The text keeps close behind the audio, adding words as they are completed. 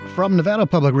From Nevada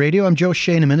Public Radio, I'm Joe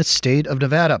Schoeneman at State of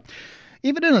Nevada.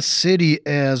 Even in a city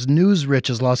as news-rich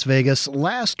as Las Vegas,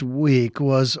 last week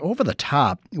was over the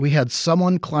top. We had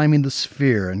someone climbing the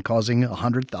sphere and causing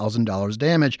 $100,000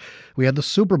 damage. We had the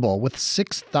Super Bowl with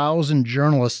 6,000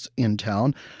 journalists in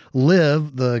town.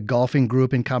 Liv, the golfing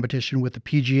group in competition with the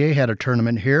PGA, had a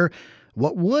tournament here.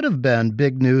 What would have been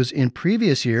big news in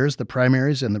previous years, the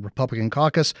primaries and the Republican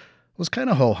caucus, was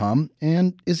kind of ho-hum.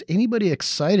 And is anybody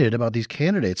excited about these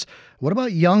candidates? What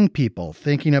about young people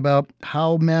thinking about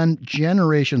how men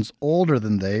generations older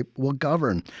than they will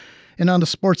govern? And on the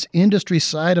sports industry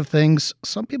side of things,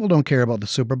 some people don't care about the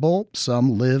Super Bowl.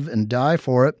 Some live and die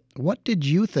for it. What did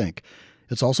you think?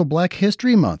 It's also Black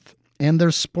History Month, and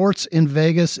there's sports in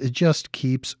Vegas. It just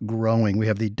keeps growing. We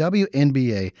have the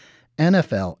WNBA,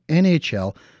 NFL,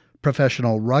 NHL,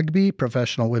 professional rugby,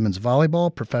 professional women's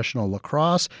volleyball, professional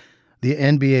lacrosse. The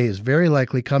NBA is very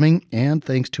likely coming, and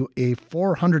thanks to a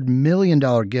 $400 million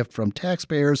gift from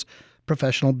taxpayers,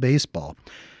 professional baseball.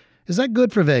 Is that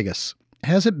good for Vegas?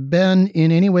 Has it been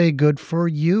in any way good for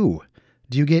you?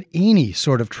 Do you get any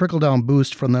sort of trickle-down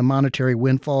boost from the monetary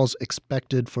windfalls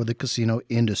expected for the casino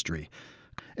industry?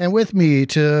 And with me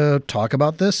to talk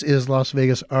about this is Las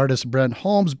Vegas artist Brent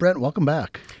Holmes. Brent, welcome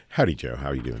back. Howdy, Joe. How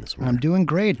are you doing this morning? I'm doing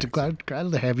great. Glad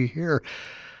to have you here.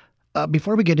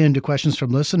 Before we get into questions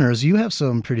from listeners, you have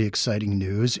some pretty exciting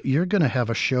news. You're going to have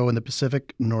a show in the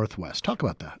Pacific Northwest. Talk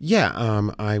about that. Yeah,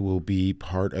 I will be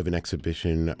part of an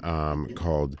exhibition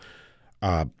called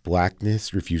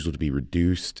Blackness, Refusal to be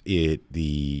Reduced at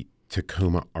the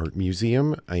Tacoma Art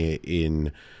Museum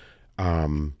in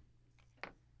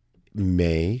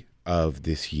May of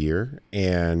this year,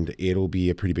 and it'll be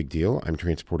a pretty big deal. I'm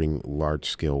transporting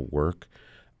large-scale work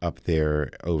up there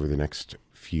over the next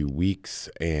few weeks,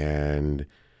 and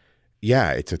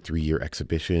yeah, it's a 3-year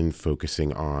exhibition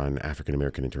focusing on African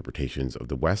American interpretations of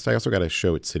the West. I also got a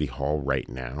show at City Hall right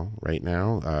now.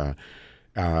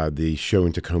 The show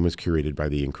in Tacoma is curated by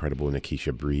the incredible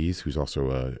Nikisha Breeze, who's also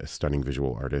a stunning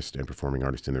visual artist and performing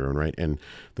artist in their own right. And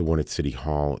the one at City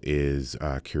Hall is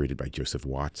curated by Joseph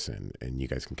Watson, and you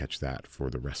guys can catch that for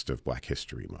the rest of Black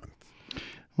History Month.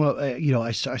 Well,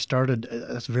 I started,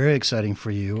 that's very exciting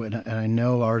for you. And I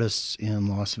know artists in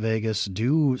Las Vegas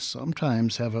do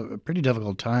sometimes have a pretty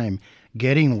difficult time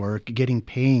getting work, getting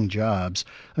paying jobs.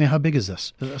 I mean, how big is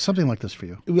this? Something like this for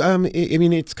you? I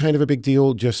mean, it's kind of a big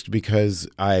deal just because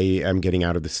I am getting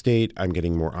out of the state. I'm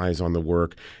getting more eyes on the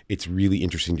work. It's really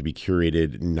interesting to be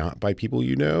curated not by people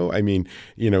you know. I mean,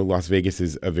 Las Vegas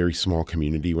is a very small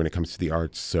community when it comes to the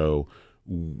arts. So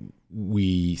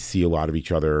we see a lot of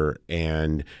each other,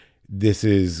 and this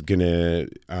is going to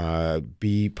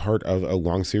be part of a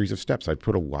long series of steps. I've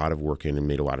put a lot of work in and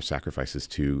made a lot of sacrifices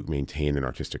to maintain an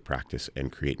artistic practice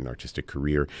and create an artistic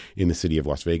career in the city of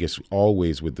Las Vegas,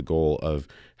 always with the goal of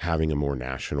having a more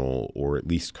national or at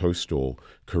least coastal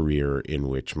career in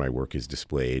which my work is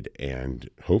displayed and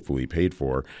hopefully paid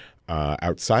for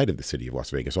outside of the city of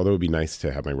Las Vegas, although it would be nice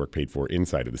to have my work paid for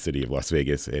inside of the city of Las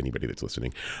Vegas, anybody that's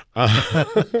listening.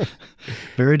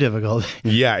 Very difficult.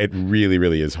 Yeah, it really,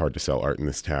 really is hard to sell art in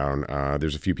this town.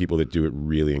 There's a few people that do it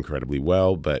really incredibly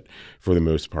well, but for the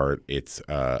most part, it's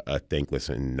a thankless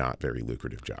and not very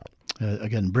lucrative job.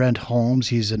 Again, Brent Holmes,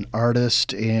 he's an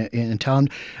artist in town.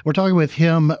 We're talking with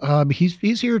him.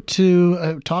 He's here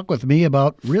to talk with me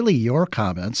about really your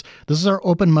comments. This is our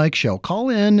open mic show. Call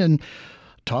in and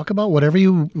talk about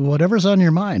whatever's on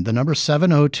your mind. The number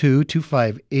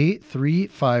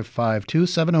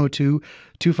 702-258-3552,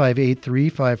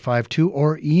 702-258-3552,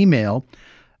 or email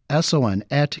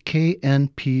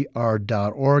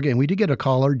son@knpr.org. And we did get a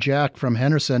caller, Jack from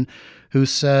Henderson, who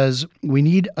says, we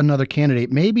need another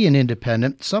candidate, maybe an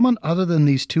independent, someone other than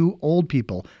these two old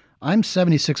people. I'm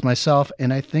 76 myself,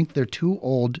 and I think they're too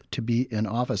old to be in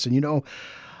office. And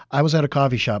I was at a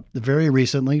coffee shop very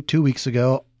recently, 2 weeks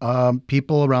ago.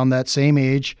 People around that same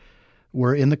age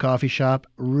were in the coffee shop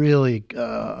really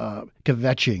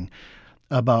kvetching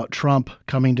about Trump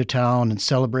coming to town and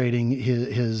celebrating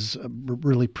his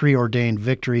really preordained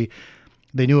victory.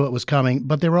 They knew it was coming,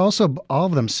 but they were also, all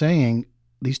of them, saying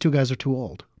these two guys are too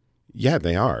old. Yeah,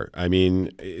 they are. I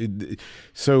mean,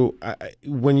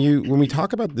 when we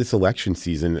talk about this election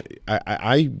season,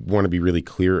 I want to be really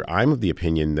clear. I'm of the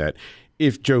opinion that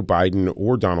if Joe Biden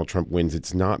or Donald Trump wins,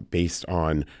 it's not based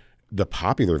on the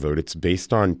popular vote. It's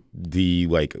based on the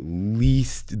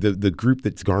the group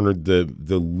that's garnered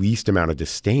the least amount of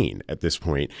disdain at this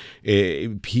point.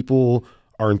 People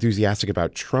are enthusiastic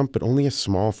about Trump, but only a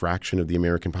small fraction of the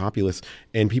American populace.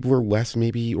 And people are less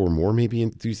maybe or more maybe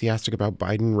enthusiastic about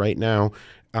Biden right now.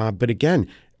 But again,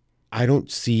 I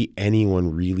don't see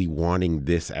anyone really wanting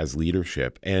this as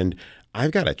leadership. And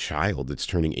I've got a child that's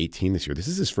turning 18 this year. This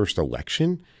is his first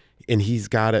election, and he's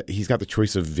got the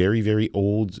choice of very, very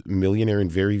old millionaire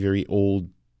and very, very old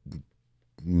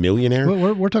millionaire.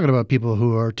 Well, we're talking about people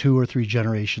who are 2 or 3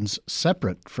 generations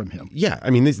separate from him. Yeah, I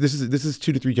mean, this is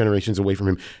 2 to 3 generations away from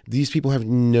him. These people have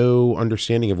no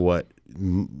understanding of what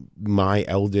my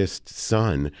eldest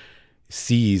son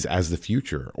sees as the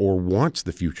future or wants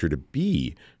the future to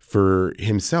be for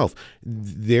himself.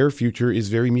 Their future is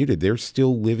very muted. They're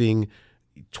still living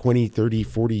 20, 30,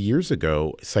 40 years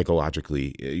ago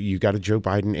psychologically. You've got a Joe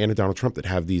Biden and a Donald Trump that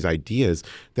have these ideas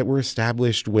that were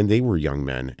established when they were young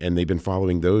men, and they've been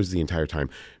following those the entire time.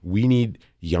 We need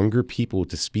younger people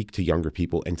to speak to younger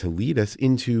people and to lead us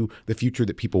into the future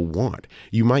that people want.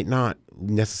 You might not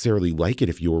necessarily like it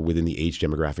if you're within the age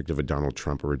demographic of a Donald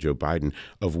Trump or a Joe Biden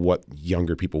of what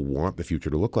younger people want the future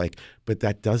to look like, but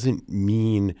that doesn't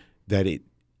mean that it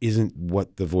isn't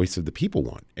what the voice of the people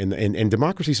want. And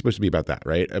democracy is supposed to be about that,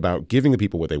 right? About giving the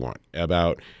people what they want,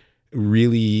 about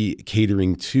really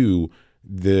catering to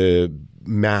the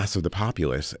mass of the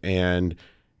populace. And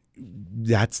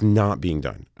that's not being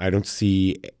done. I don't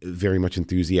see very much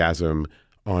enthusiasm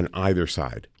on either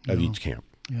side of each camp.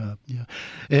 Yeah, yeah.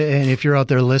 And if you're out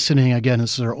there listening, again,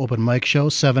 this is our open mic show,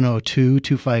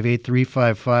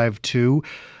 702-258-3552.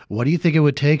 What do you think it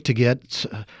would take to get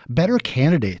better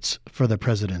candidates for the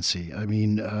presidency? I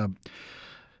mean,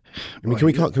 can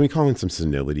we call in some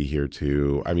senility here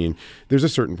too? I mean, there's a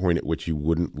certain point at which you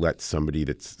wouldn't let somebody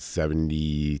that's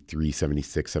 73,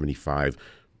 76, 75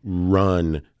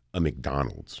 run a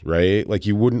McDonald's, right? Like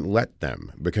you wouldn't let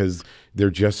them because they're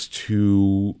just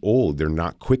too old. They're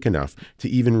not quick enough to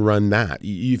even run that.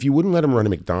 If you wouldn't let them run a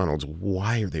McDonald's,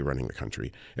 why are they running the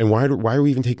country? And why are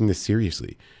we even taking this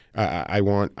seriously? I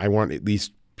want at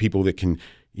least people that can,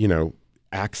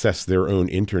 access their own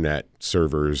internet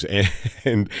servers and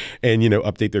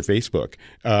update their Facebook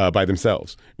by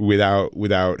themselves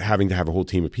without having to have a whole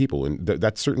team of people. And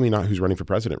that's certainly not who's running for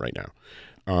president right now.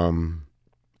 I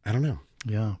don't know.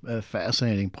 Yeah,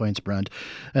 fascinating points, Brent.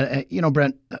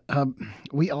 Brent,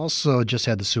 we also just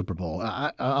had the Super Bowl.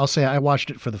 I'll say I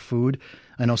watched it for the food.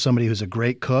 I know somebody who's a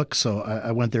great cook, so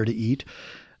I went there to eat.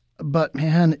 But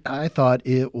man, I thought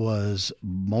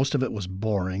most of it was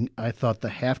boring. I thought the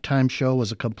halftime show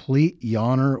was a complete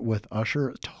yawner with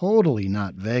Usher. Totally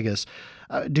not Vegas.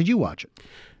 Did you watch it?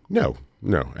 No,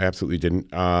 I absolutely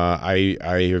didn't. I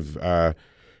have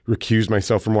recused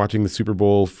myself from watching the Super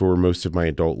Bowl for most of my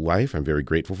adult life. I'm very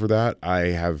grateful for that. I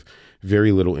have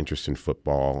very little interest in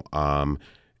football.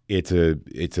 It's a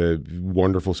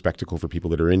wonderful spectacle for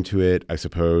people that are into it, I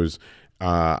suppose.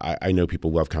 I know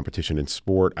people love competition in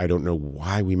sport. I don't know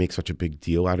why we make such a big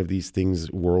deal out of these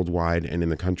things worldwide and in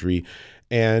the country.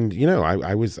 And,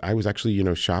 I was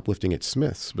actually, shoplifting at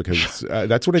Smith's because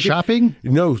that's what I did. Shopping?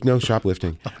 No,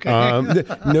 shoplifting. Okay.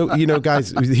 No,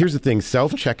 guys, here's the thing.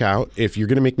 Self-checkout, if you're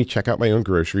going to make me check out my own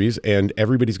groceries and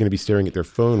everybody's going to be staring at their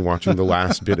phone watching the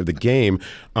last bit of the game,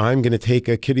 I'm going to take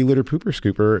a kitty litter pooper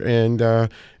scooper and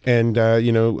I'm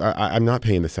not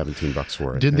paying the $17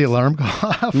 for it. Did the alarm go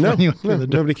off? No,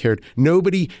 nobody cared.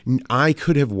 I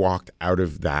could have walked out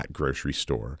of that grocery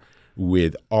store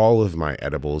with all of my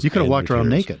edibles. You could have walked around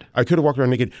naked. I could have walked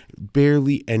around naked.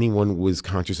 Barely anyone was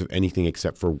conscious of anything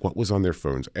except for what was on their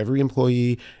phones. Every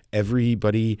employee,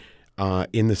 everybody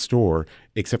in the store,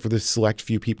 except for the select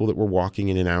few people that were walking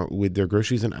in and out with their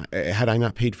groceries. And had I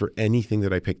not paid for anything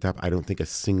that I picked up, I don't think a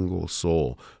single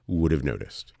soul would have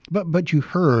noticed. But you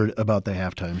heard about the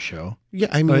halftime show. Yeah,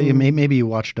 I mean, maybe you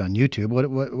watched it on YouTube.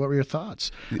 What were your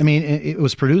thoughts? I mean, it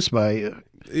was produced by.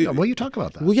 Well, you talk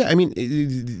about that. Well, yeah, I mean,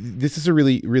 this is a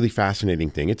really, really fascinating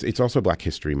thing. It's also Black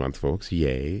History Month, folks.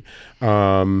 Yay.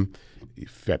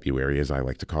 February, as I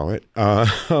like to call it.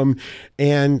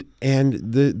 And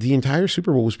the entire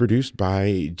Super Bowl was produced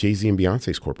by Jay-Z and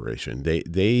Beyonce's corporation.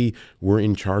 They were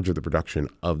in charge of the production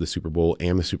of the Super Bowl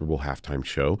and the Super Bowl halftime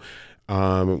show.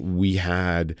 We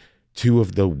had two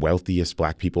of the wealthiest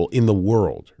Black people in the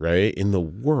world, right? In the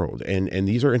world. And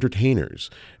these are entertainers.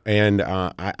 And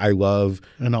I love...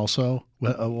 And also,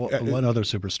 one other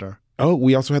superstar. Oh,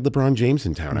 we also had LeBron James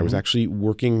in town. Mm-hmm. I was actually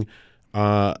working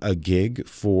a gig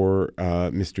for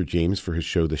Mr. James for his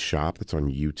show The Shop that's on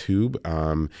YouTube.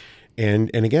 And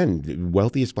again, the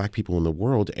wealthiest Black people in the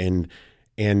world. And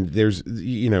there's,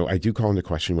 I do call into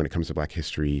question when it comes to Black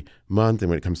History Month and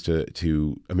when it comes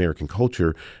to American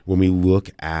culture, when we look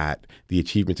at the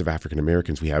achievements of African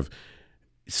Americans, we have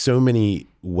so many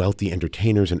wealthy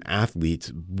entertainers and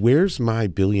athletes. Where's my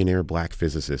billionaire Black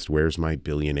physicist? Where's my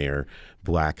billionaire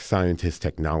Black scientist,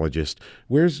 technologist?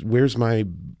 Where's my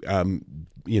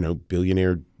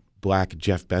billionaire black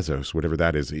Jeff Bezos, whatever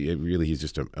that is. He's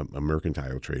just a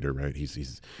mercantile trader, right?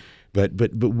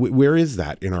 But where is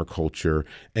that in our culture,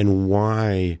 and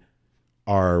why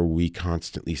are we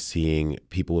constantly seeing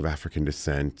people of African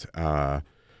descent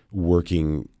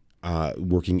working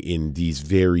in these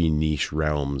very niche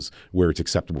realms where it's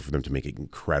acceptable for them to make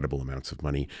incredible amounts of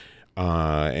money?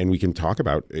 And we can talk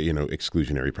about,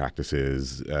 exclusionary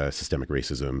practices, systemic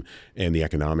racism, and the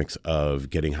economics of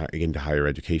getting into higher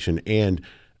education and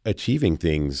achieving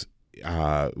things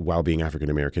while being African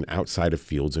American outside of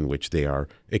fields in which they are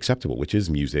acceptable, which is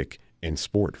music and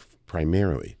sport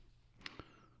primarily.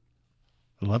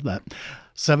 I love that.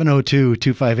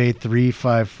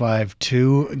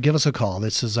 702-258-3552. Give us a call.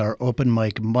 This is our Open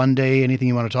Mic Monday. Anything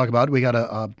you want to talk about? We got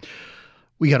a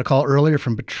call earlier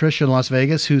from Patricia in Las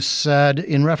Vegas who said,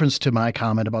 in reference to my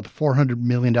comment about the $400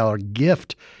 million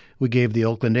gift we gave the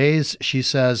Oakland A's, she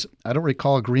says, I don't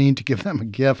recall agreeing to give them a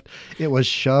gift. It was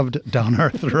shoved down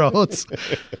our throats.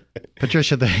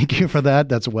 Patricia, thank you for that.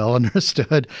 That's well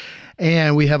understood.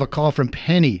 And we have a call from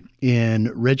Penny in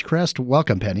Ridgecrest.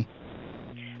 Welcome, Penny.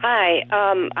 Hi.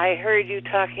 I heard you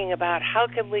talking about how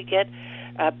can we get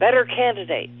better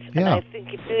candidates. Yeah. And I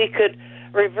think if we could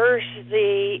reverse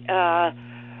the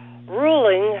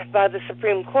ruling by the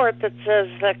Supreme Court that says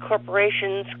that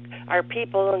corporations are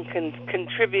people and can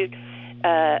contribute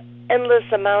endless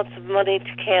amounts of money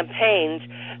to campaigns,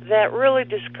 that really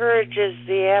discourages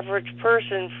the average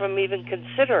person from even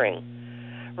considering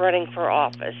running for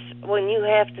office. When you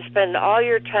have to spend all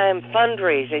your time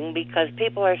fundraising because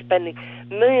people are spending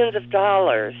millions of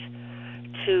dollars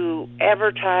to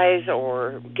advertise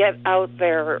or get out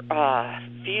their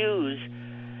views,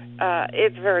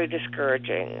 it's very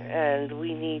discouraging, and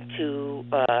we need to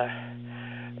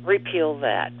repeal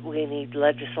that. We need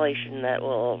legislation that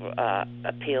will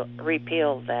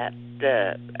repeal that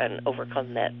and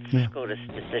overcome that SCOTUS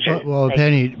decision. Well,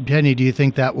 Penny, do you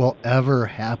think that will ever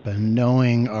happen,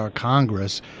 knowing our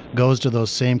Congress goes to those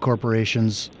same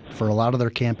corporations for a lot of their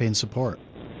campaign support?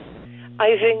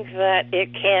 I think that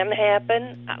it can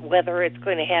happen. Whether it's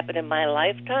going to happen in my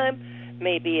lifetime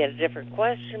may be a different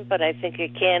question, but I think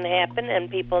it can happen, and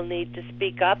people need to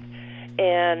speak up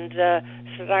and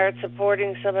start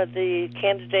supporting some of the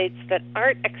candidates that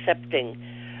aren't accepting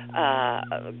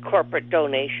corporate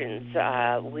donations.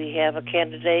 We have a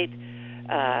candidate,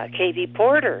 Katie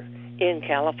Porter, in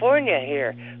California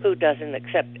here, who doesn't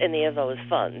accept any of those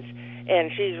funds.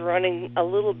 And she's running a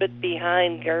little bit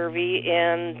behind Garvey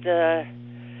and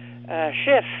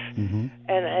Schiff. Mm-hmm.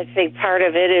 And I think part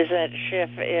of it is that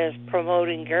Schiff is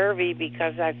promoting Garvey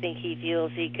because I think he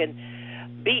feels he can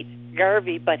beat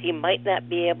Garvey, but he might not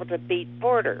be able to beat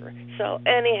Porter. So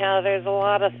anyhow, there's a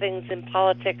lot of things in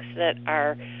politics that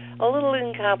are a little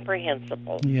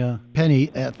incomprehensible. Yeah. Penny,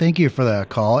 thank you for that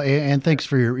call, and thanks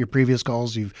for your previous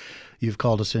calls. You've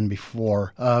called us in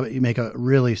before. You make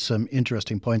really some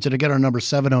interesting points. And again, our number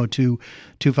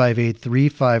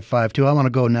 702-258-3552. I want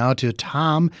to go now to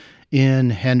Tom in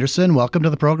Henderson. Welcome to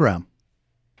the program.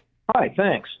 Hi,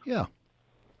 thanks. Yeah.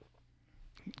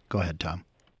 Go ahead, Tom.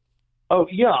 Oh,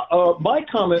 yeah. My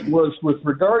comment was with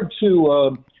regard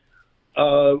to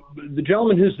the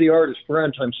gentleman who's the artist,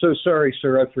 Brent. I'm so sorry,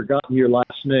 sir. I've forgotten your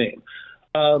last name.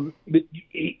 But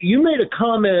you made a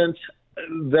comment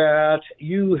that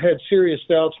you had serious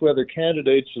doubts whether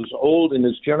candidates as old and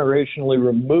as generationally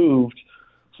removed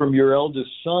from your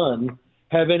eldest son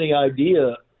have any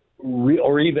idea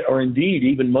or indeed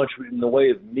even much in the way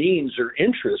of means or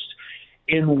interest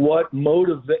in what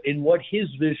his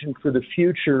vision for the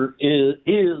future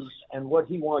is and what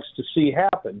he wants to see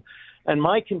happen. And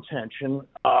my contention,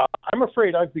 I'm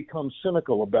afraid I've become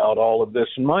cynical about all of this.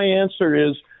 And my answer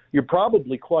is, you're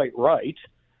probably quite right.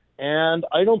 And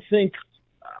I don't think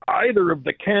either of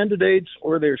the candidates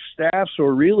or their staffs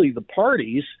or really the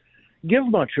parties give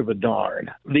much of a darn.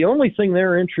 The only thing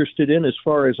they're interested in, as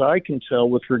far as I can tell,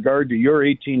 with regard to your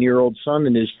 18-year-old son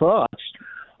and his thoughts,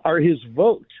 are his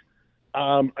vote.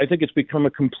 I think it's become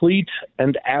a complete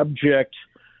and abject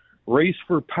race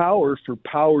for power's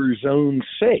own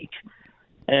sake.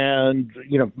 And,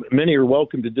 many are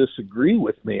welcome to disagree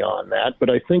with me on that, but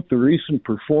I think the recent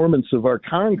performance of our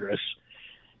Congress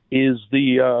is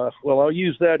I'll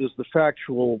use that as the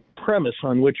factual premise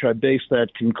on which I base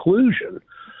that conclusion.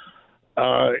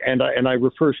 and I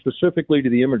refer specifically to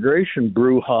the immigration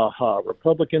brouhaha.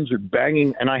 Republicans are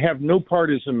banging, and I have no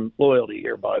partisan loyalty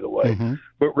here, by the way,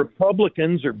 but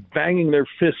Republicans are banging their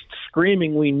fists,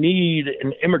 screaming, "We need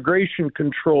an immigration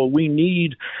control. We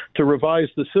need to revise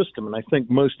the system." And I think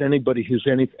most anybody who's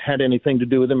had anything to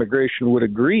do with immigration would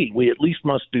agree. We at least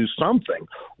must do something.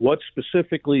 What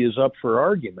specifically is up for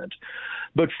argument?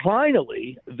 But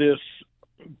finally, this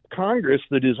Congress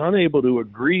that is unable to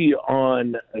agree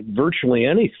on virtually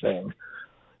anything,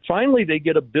 finally they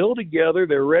get a bill together,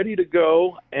 they're ready to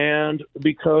go, and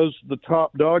because the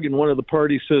top dog in one of the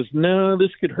parties says, "No,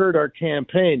 this could hurt our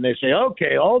campaign," they say,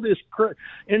 "Okay, all this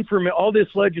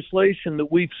legislation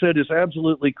that we've said is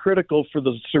absolutely critical for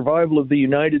the survival of the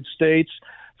United States,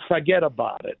 forget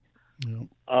about it."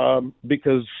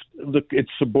 Because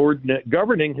it's subordinate.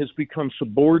 Governing has become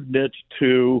subordinate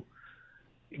to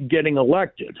getting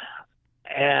elected.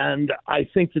 And I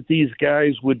think that these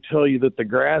guys would tell you that the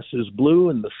grass is blue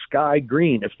and the sky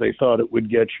green if they thought it would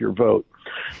get your vote.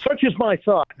 Such is my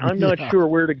thought. I'm not sure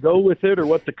where to go with it or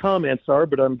what the comments are,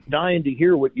 but I'm dying to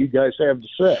hear what you guys have to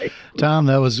say. Tom,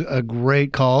 that was a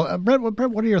great call. Brett, what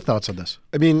are your thoughts on this?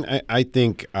 I mean, I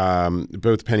think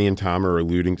both Penny and Tom are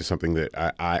alluding to something that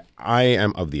I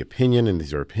am of the opinion, and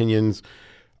these are opinions,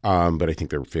 but I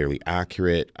think they're fairly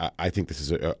accurate. I think this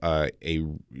is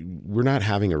we're not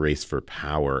having a race for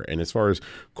power. And as far as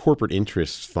corporate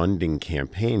interests funding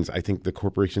campaigns, I think the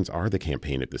corporations are the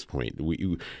campaign at this point.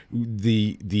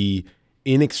 The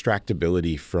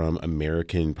inextractability from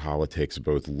American politics,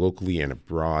 both locally and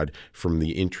abroad, from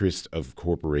the interest of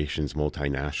corporations,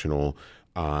 multinational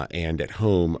and at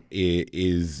home,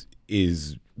 is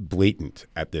blatant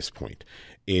at this point.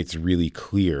 It's really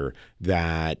clear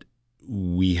that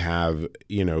we have,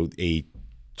 a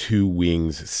two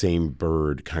wings, same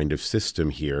bird kind of system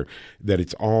here, that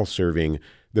it's all serving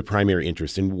the primary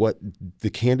interest. And what the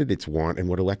candidates want and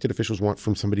what elected officials want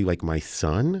from somebody like my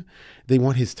son, they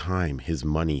want his time, his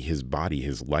money, his body,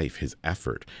 his life, his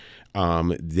effort.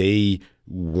 They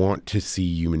want to see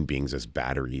human beings as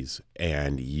batteries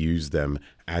and use them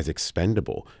as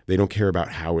expendable. They don't care about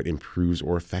how it improves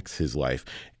or affects his life.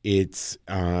 It's,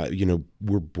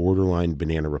 we're borderline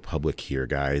banana republic here,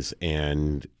 guys.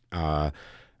 And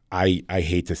I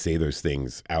hate to say those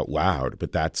things out loud,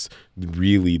 but that's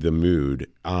really the mood.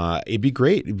 It'd be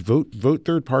great. Vote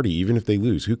third party, even if they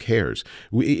lose. Who cares?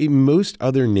 In most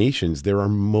other nations, there are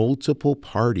multiple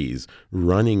parties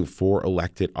running for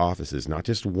elected offices, not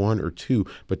just one or two,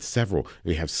 but several.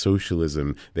 They have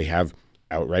socialism. They have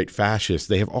outright fascists.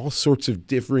 They have all sorts of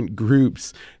different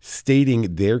groups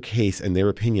stating their case and their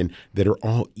opinion that are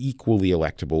all equally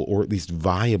electable or at least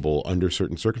viable under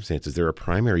certain circumstances. There are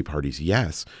primary parties,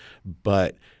 yes,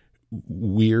 but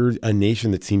we're a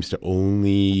nation that seems to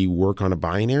only work on a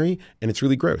binary, and it's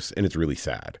really gross and it's really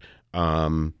sad.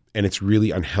 And it's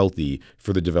really unhealthy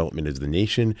for the development of the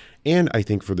nation, and I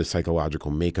think for the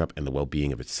psychological makeup and the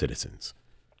well-being of its citizens.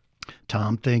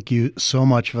 Tom, thank you so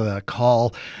much for that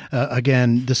call.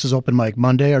 Again, this is Open Mic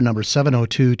Monday. Our number is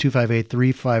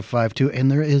 702-258-3552,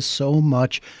 and there is so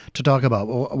much to talk about.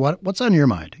 What's on your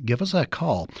mind? Give us that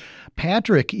call.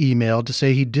 Patrick emailed to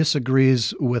say he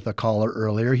disagrees with a caller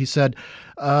earlier. He said,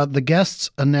 the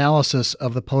guest's analysis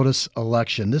of the POTUS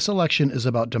election. This election is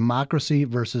about democracy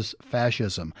versus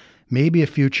fascism. Maybe a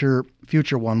future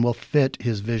one will fit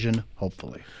his vision,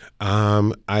 hopefully.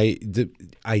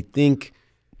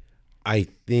 I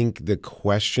think the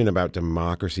question about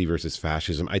democracy versus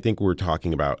fascism, I think we're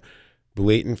talking about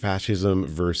blatant fascism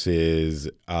versus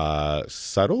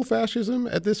subtle fascism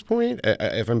at this point.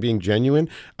 If I'm being genuine,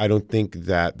 I don't think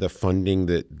that the funding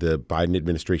that the Biden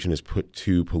administration has put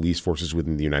to police forces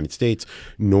within the United States,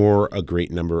 nor a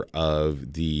great number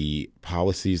of the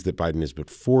policies that Biden has put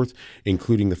forth,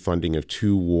 including the funding of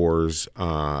two wars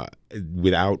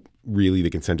without really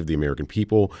the consent of the American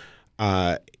people,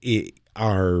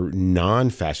 are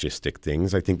non-fascistic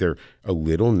things. I think they're a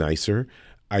little nicer.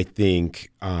 I think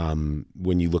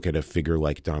when you look at a figure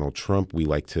like Donald Trump, we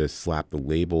like to slap the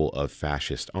label of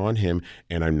fascist on him.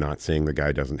 And I'm not saying the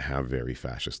guy doesn't have very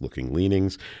fascist-looking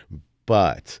leanings.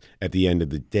 But at the end of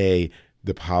the day,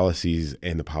 the policies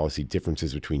and the policy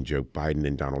differences between Joe Biden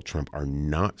and Donald Trump are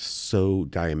not so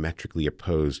diametrically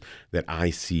opposed that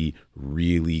I see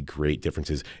really great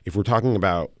differences. If we're talking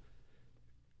about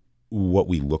what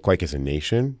we look like as a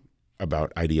nation,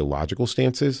 about ideological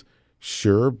stances,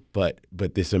 sure, but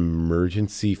this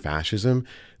emergency fascism.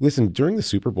 Listen, during the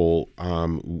Super Bowl,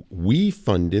 we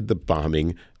funded the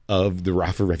bombing of the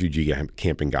Rafah refugee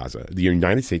camp in Gaza. The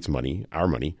United States money, our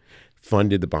money,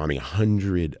 funded the bombing.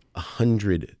 $100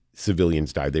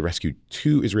 civilians died. They rescued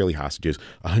 2 Israeli hostages.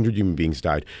 100 human beings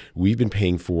died. We've been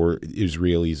paying for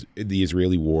the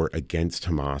Israeli war against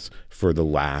Hamas for the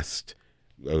last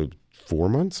 4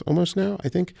 months almost now, I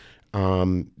think.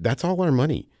 That's all our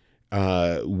money.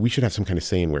 We should have some kind of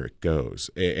say in where it goes.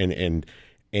 And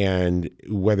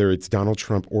whether it's Donald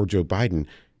Trump or Joe Biden,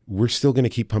 we're still going to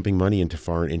keep pumping money into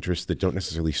foreign interests that don't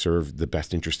necessarily serve the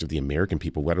best interest of the American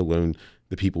people, let alone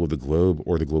the people of the globe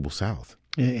or the global South.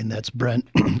 And that's Brent,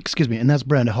 excuse me, and that's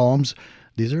Brent Holmes.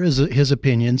 These are his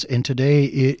opinions, and today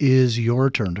it is your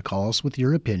turn to call us with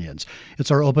your opinions.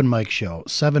 It's our open mic show,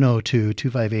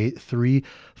 702-258-3552,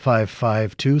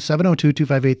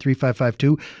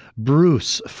 702-258-3552.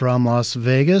 Bruce from Las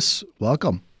Vegas,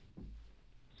 welcome.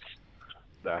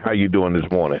 How you doing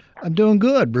this morning? I'm doing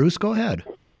good, Bruce. Go ahead.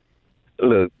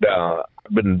 Look, I've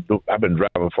been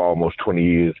driving for almost 20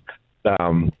 years.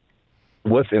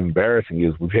 What's embarrassing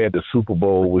is we've had the Super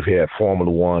Bowl, we've had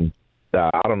Formula One.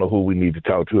 I don't know who we need to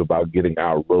talk to about getting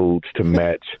our roads to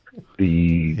match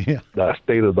the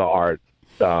state-of-the-art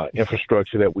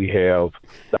infrastructure that we have,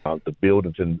 the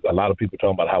buildings, and a lot of people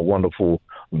talking about how wonderful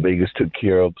Vegas took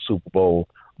care of the Super Bowl.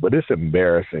 But it's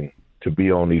embarrassing to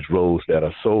be on these roads that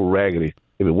are so raggedy.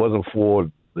 If it wasn't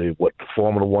for what the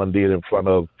Formula One did in front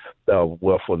of,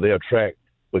 for their track,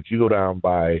 but you go down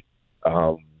by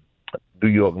New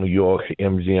York,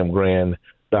 MGM Grand,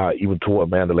 even toward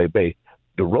Mandalay Bay,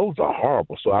 the roads are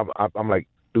horrible. So I'm like,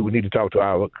 do we need to talk to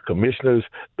our commissioners?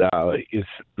 It's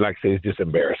like I say, it's just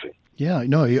embarrassing. Yeah,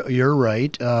 no, you're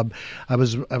right. I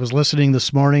was listening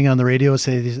this morning on the radio.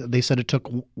 They said it took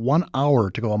 1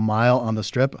 hour to go a mile on the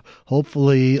strip.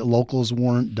 Hopefully, locals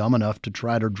weren't dumb enough to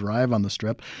try to drive on the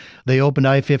strip. They opened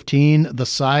I-15, the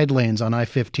side lanes on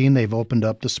I-15. They've opened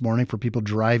up this morning for people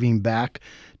driving back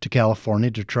to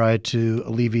California to try to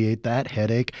alleviate that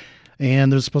headache.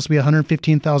 And there's supposed to be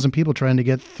 115,000 people trying to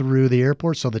get through the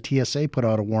airport. So the TSA put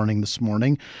out a warning this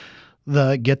morning.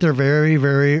 Get there very,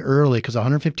 very early, because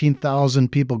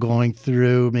 115,000 people going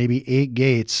through maybe 8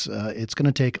 gates, it's going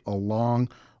to take a long,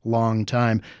 long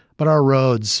time. But our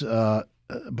roads,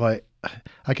 but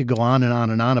I could go on and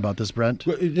on and on about this, Brent.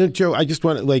 Well, Joe, I just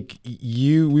want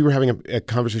to, we were having a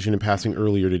conversation in passing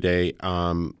earlier today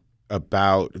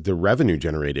about the revenue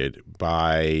generated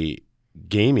by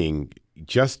gaming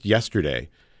just yesterday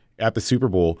at the Super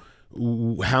Bowl.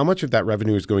 How much of that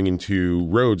revenue is going into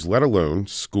roads, let alone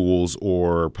schools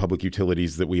or public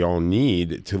utilities that we all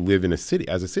need to live in a city,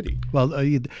 as a city? Well,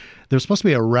 there's supposed to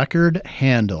be a record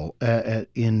handle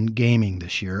in gaming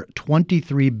this year.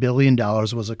 $23 billion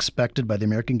was expected by the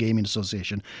American Gaming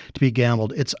Association to be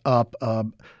gambled. It's up,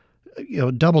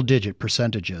 double-digit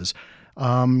percentages.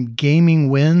 Gaming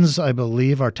wins, I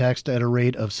believe, are taxed at a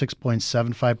rate of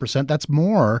 6.75%. That's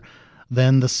more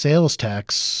than the sales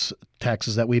taxes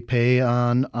that we pay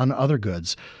on other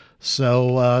goods.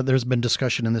 So there's been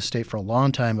discussion in this state for a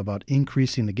long time about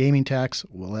increasing the gaming tax.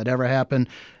 Will that ever happen?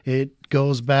 It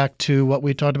goes back to what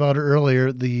we talked about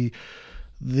earlier, the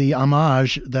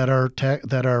homage that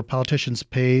our politicians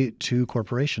pay to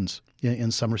corporations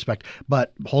in some respect.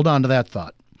 But hold on to that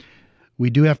thought. We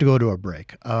do have to go to a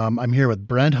break. I'm here with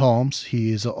Brent Holmes.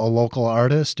 He's a local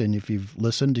artist, and if you've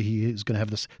listened, he's going to have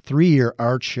this 3-year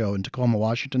art show in Tacoma,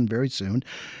 Washington very soon.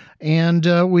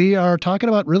 And we are talking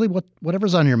about really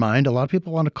whatever's on your mind. A lot of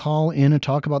people want to call in and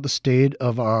talk about the state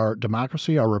of our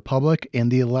democracy, our republic,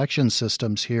 and the election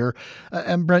systems here.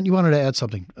 And Brent, you wanted to add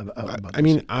something about this. I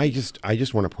mean, I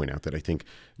just want to point out that I think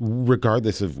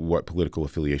regardless of what political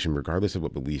affiliation, regardless of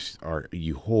what beliefs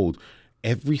you hold,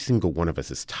 every single one of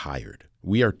us is tired.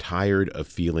 We are tired of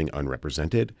feeling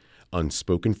unrepresented,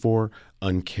 unspoken for,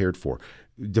 uncared for.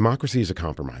 Democracy is a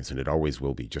compromise, and it always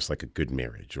will be, just like a good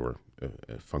marriage or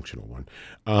a functional one.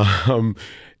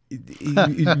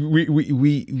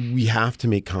 We have to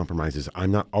make compromises.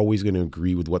 I'm not always going to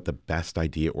agree with what the best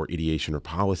idea or ideation or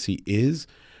policy is,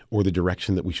 or the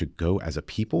direction that we should go as a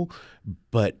people.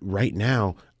 But right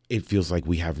now, it feels like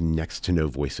we have next to no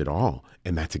voice at all,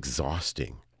 and that's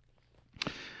exhausting.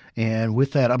 And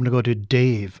with that, I'm going to go to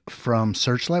Dave from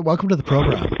Searchlight. Welcome to the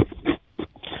program.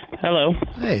 Hello.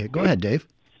 Hey, go ahead, Dave.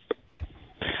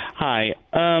 Hi.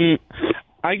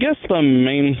 I guess the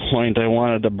main point I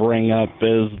wanted to bring up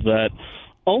is that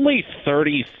only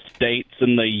 30 states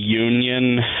in the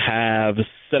union have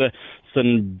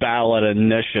citizen ballot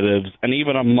initiatives, and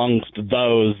even amongst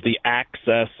those, the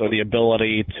access or the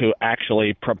ability to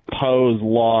actually propose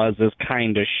laws is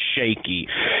kind of shaky,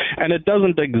 and it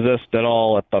doesn't exist at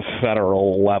all at the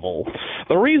federal level.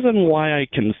 The reason why I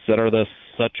consider this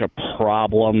such a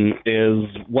problem is,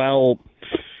 well,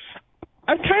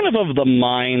 I'm kind of the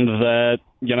mind that,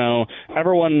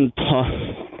 everyone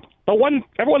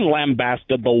everyone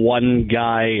lambasted the one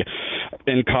guy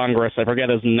in Congress, I forget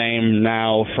his name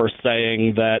now, for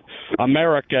saying that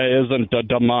America isn't a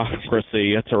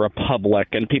democracy, it's a republic,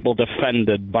 and people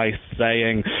defended by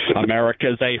saying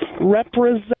America is a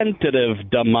representative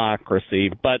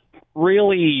democracy. But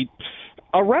really,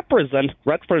 a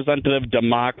representative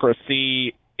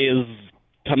democracy is,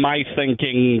 to my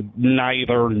thinking,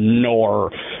 neither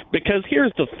nor. Because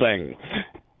here's the thing.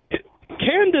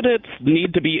 Candidates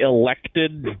need to be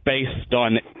elected based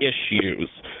on issues,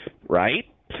 right?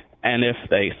 And if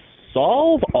they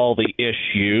solve all the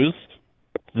issues,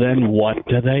 then what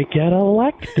do they get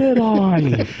elected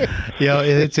on?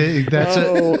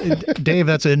 Dave,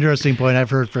 that's an interesting point. I've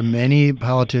heard from many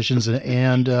politicians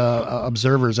and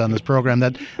observers on this program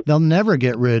that they'll never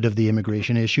get rid of the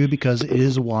immigration issue because it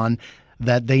is one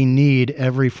that they need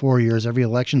every 4 years, every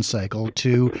election cycle,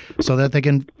 so that they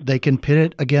can pit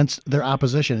it against their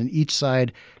opposition, and each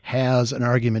side has an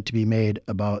argument to be made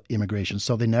about immigration,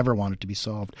 so they never want it to be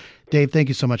solved. Dave, thank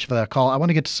you so much for that call. I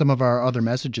want to get to some of our other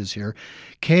messages here.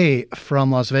 Kay from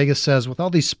Las Vegas says, with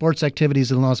all these sports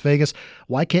activities in Las Vegas,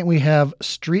 why can't we have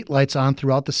street lights on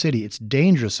throughout the city? It's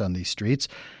dangerous on these streets.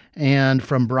 And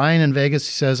from Brian in Vegas,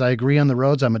 he says, I agree on the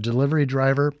roads. I'm a delivery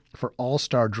driver for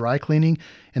All-Star Dry Cleaning,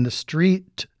 and the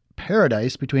street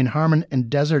paradise between Harmon and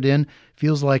Desert Inn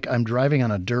feels like I'm driving on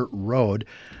a dirt road.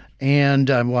 And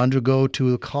I wanted to go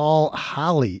to call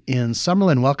Holly in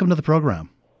Summerlin. Welcome to the program.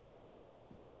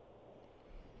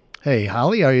 Hey,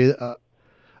 Holly, are you,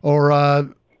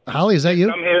 Holly, is that you?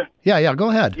 I'm here. Yeah, go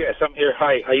ahead. Yes, I'm here.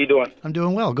 Hi, how you doing? I'm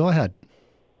doing well. Go ahead.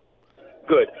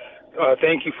 Good.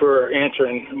 Thank you for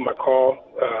answering my call.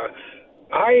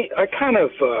 I kind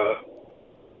of,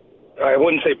 I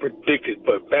wouldn't say predicted,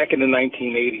 but back in the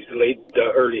 1980s,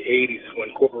 early 80s,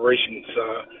 when corporations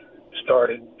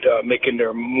started making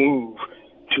their move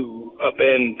to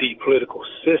upend the political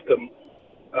system,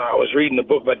 I was reading a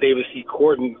book by David C.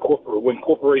 Gordon, When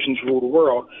Corporations Rule the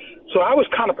World. So I was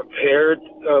kind of prepared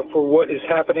for what is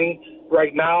happening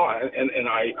right now, and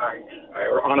I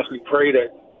honestly pray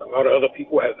that a lot of other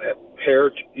people have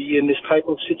prepared to be in this type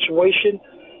of situation,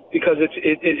 because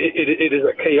it is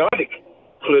a chaotic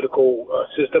political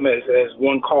system, as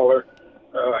one caller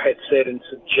had said and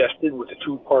suggested, with the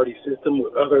two-party system,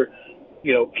 with other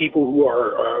people who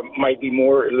are might be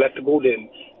more electable than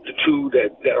the two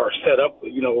that are set up,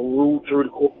 ruled through the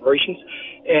corporations.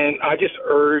 And I just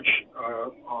urge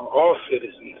all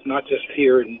citizens, not just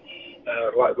here in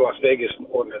Las Vegas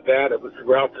or Nevada, but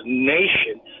throughout the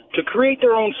nation, to create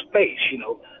their own space,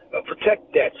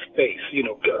 protect that space,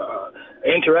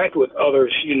 interact with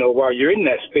others, while you're in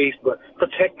that space, but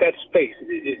protect that space.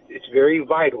 It's very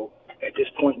vital at this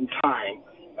point in time,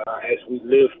 as we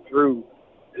live through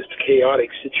this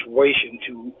chaotic situation,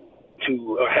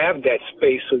 to have that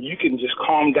space so you can just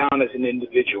calm down as an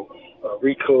individual,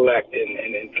 recollect,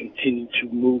 and continue to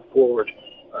move forward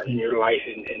in your life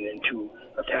and to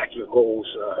attack your goals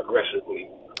aggressively.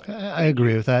 I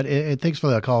agree with that. Thanks for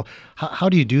that call. How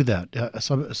do you do that?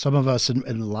 Some of us and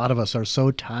a lot of us are so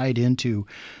tied into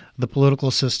the political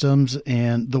systems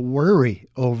and the worry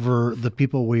over the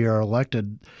people we are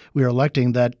electing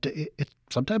that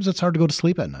sometimes it's hard to go to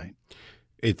sleep at night.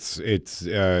 It's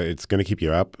going to keep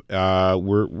you up. From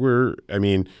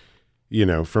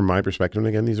my perspective, and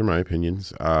again, these are my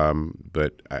opinions,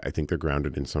 but I think they're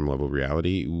grounded in some level of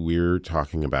reality. We're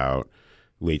talking about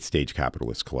late-stage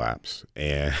capitalist collapse,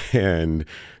 and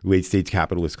late-stage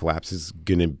capitalist collapse is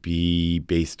going to be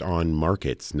based on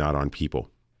markets, not on people.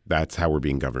 That's how we're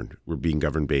being governed. We're being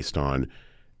governed based on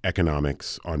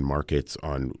economics, on markets,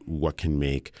 on what can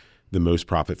make the most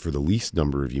profit for the least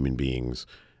number of human beings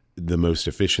the most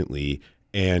efficiently,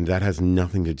 and that has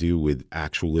nothing to do with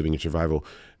actual living and survival.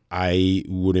 I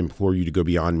would implore you to go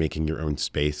beyond making your own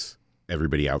space,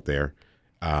 everybody out there,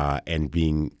 and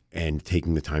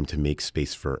taking the time to make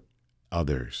space for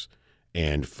others,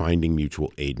 and finding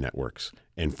mutual aid networks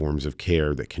and forms of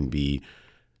care that can be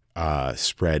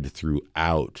spread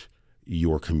throughout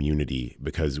your community,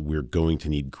 because we're going to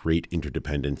need great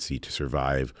interdependency to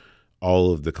survive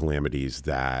all of the calamities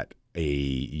that a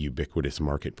ubiquitous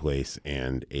marketplace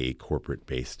and a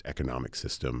corporate-based economic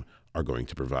system are going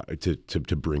to provide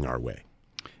to bring our way.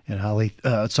 And Holly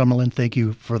Summerlin, thank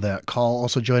you for that call.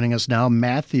 Also joining us now,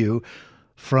 Matthew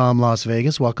from Las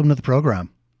Vegas. Welcome to the program.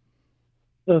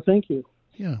 Thank you.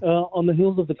 Yeah. On the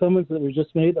heels of the comments that were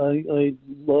just made, I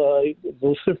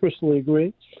vociferously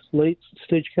agree.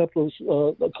 Late-stage capitalist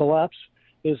collapse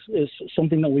is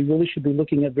something that we really should be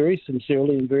looking at very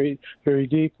sincerely and very, very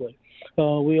deeply.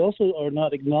 We also are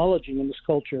not acknowledging in this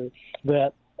culture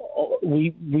that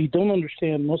we don't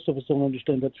understand. Most of us don't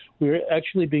understand that we're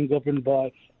actually being governed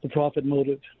by the profit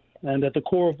motive, and at the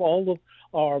core of all of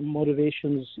our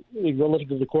motivations relative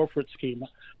to the corporate schema,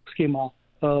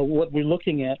 what we're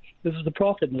looking at, this is the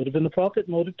profit motive, and the profit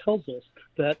motive tells us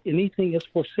that anything is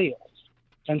for sale.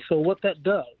 And so what that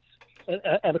does,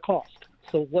 at a cost,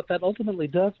 so what that ultimately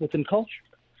does within culture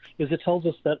is it tells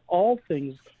us that all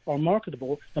things are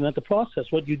marketable, and that the process,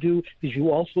 what you do is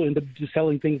you also end up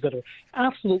selling things that are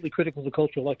absolutely critical to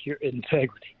culture, like your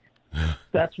integrity.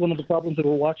 That's one of the problems that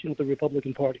we're watching with the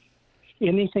Republican Party.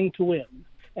 Anything to win.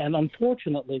 And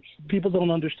unfortunately, people don't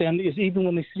understand is even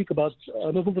when they speak about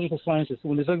the political scientists,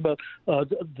 when they talk about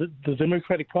the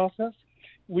democratic process,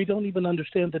 we don't even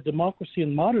understand that democracy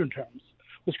in modern terms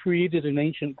was created in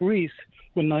ancient Greece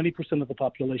when 90% of the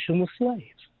population was slaves.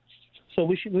 So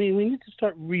we need to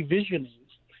start revisioning,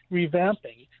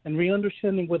 revamping, and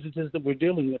re-understanding what it is that we're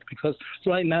dealing with, because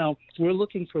right now we're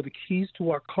looking for the keys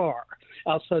to our car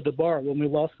outside the bar when we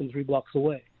lost them 3 blocks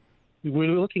away. We're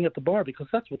looking at the bar because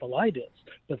that's what the light is,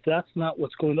 but that's not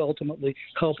what's going to ultimately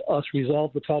help us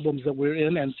resolve the problems that we're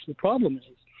in. And the problem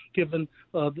is, given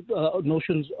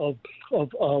notions of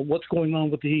what's going on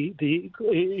with the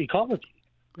ecology,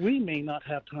 we may not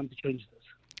have time to change this.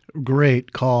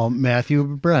 Great call, Matthew.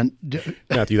 Brent.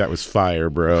 Matthew, that was fire,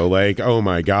 bro. Like, oh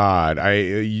my God.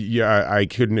 I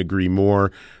couldn't agree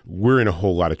more. We're in a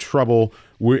whole lot of trouble.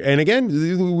 And again,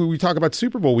 we talk about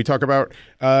Super Bowl. We talk about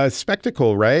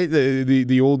spectacle, right?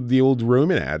 The old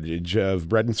Roman adage of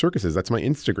bread and circuses. That's my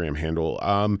Instagram handle.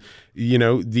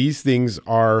 These things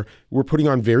we're putting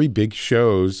on very big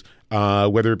shows,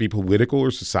 whether it be political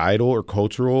or societal or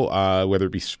cultural, whether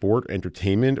it be sport,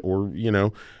 entertainment, or,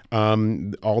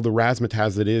 all the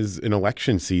razzmatazz that is an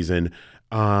election season.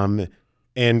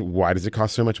 And why does it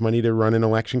cost so much money to run an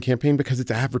election campaign? Because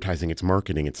it's advertising, it's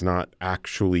marketing. It's not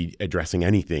actually addressing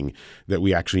anything that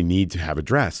we actually need to have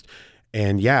addressed.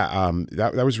 And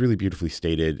that was really beautifully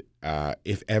stated.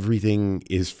 If everything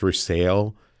is for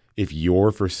sale, if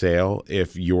you're for sale,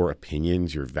 if your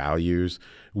opinions, your values,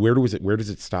 where does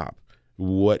it stop?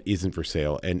 What isn't for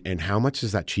sale? And how much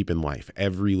does that cheapen life?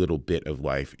 Every little bit of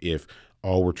life, if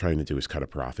all we're trying to do is cut a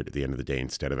profit at the end of the day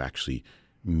instead of actually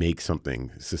make something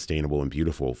sustainable and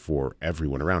beautiful for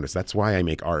everyone around us. That's why I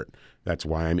make art. That's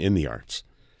why I'm in the arts.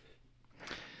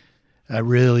 I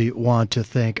really want to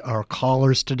thank our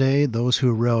callers today, those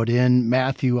who wrote in,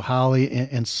 Matthew, Holly,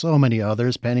 and so many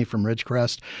others, Penny from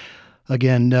Ridgecrest.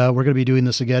 Again, we're going to be doing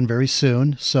this again very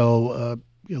soon. So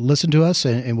listen to us,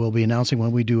 and we'll be announcing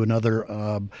when we do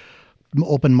another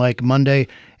Open Mic Monday.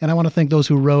 And I want to thank those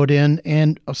who wrote in,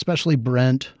 and especially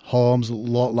Brent Holmes,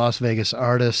 Las Vegas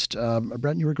artist.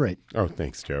 Brent, you were great. Oh,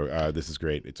 thanks, Joe. This is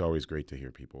great. It's always great to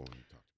hear people.